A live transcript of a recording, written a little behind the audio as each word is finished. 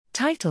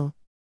Title: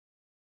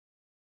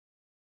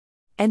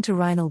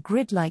 Entorhinal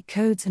grid-like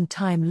codes and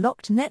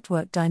time-locked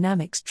network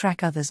dynamics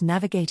track others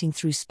navigating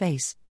through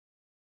space.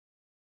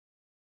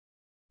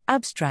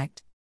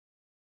 Abstract: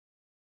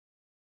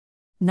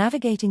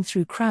 Navigating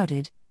through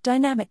crowded,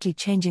 dynamically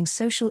changing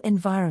social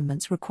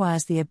environments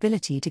requires the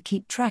ability to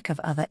keep track of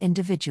other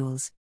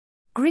individuals.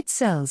 Grid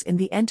cells in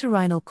the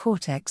entorhinal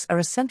cortex are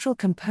a central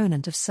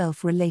component of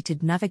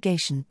self-related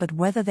navigation, but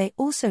whether they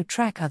also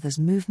track others'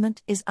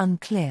 movement is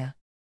unclear.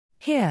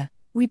 Here,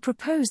 we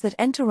propose that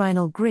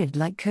entorhinal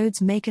grid-like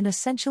codes make an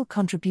essential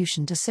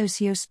contribution to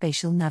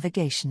socio-spatial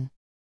navigation.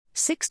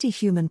 60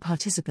 human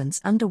participants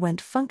underwent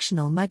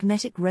functional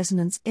magnetic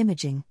resonance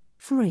imaging,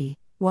 FMRI,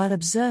 while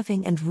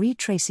observing and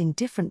retracing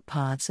different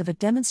paths of a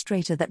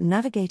demonstrator that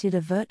navigated a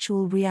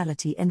virtual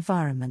reality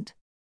environment.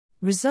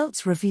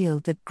 Results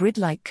revealed that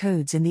grid-like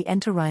codes in the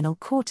entorhinal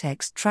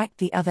cortex tracked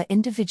the other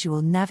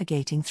individual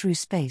navigating through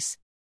space.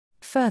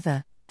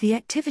 Further, the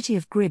activity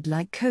of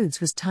grid-like codes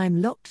was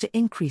time-locked to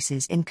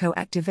increases in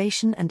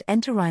co-activation and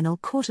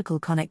entorhinal cortical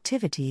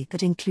connectivity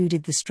that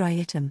included the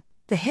striatum,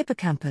 the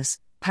hippocampus,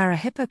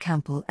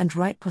 parahippocampal and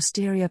right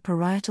posterior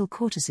parietal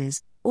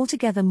cortices,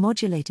 altogether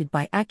modulated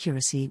by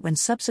accuracy when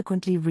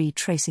subsequently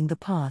retracing the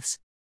paths.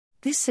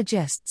 This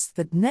suggests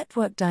that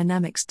network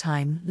dynamics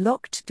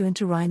time-locked to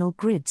entorhinal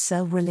grid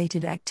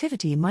cell-related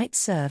activity might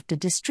serve to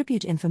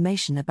distribute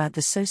information about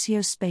the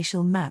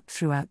socio-spatial map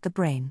throughout the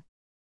brain.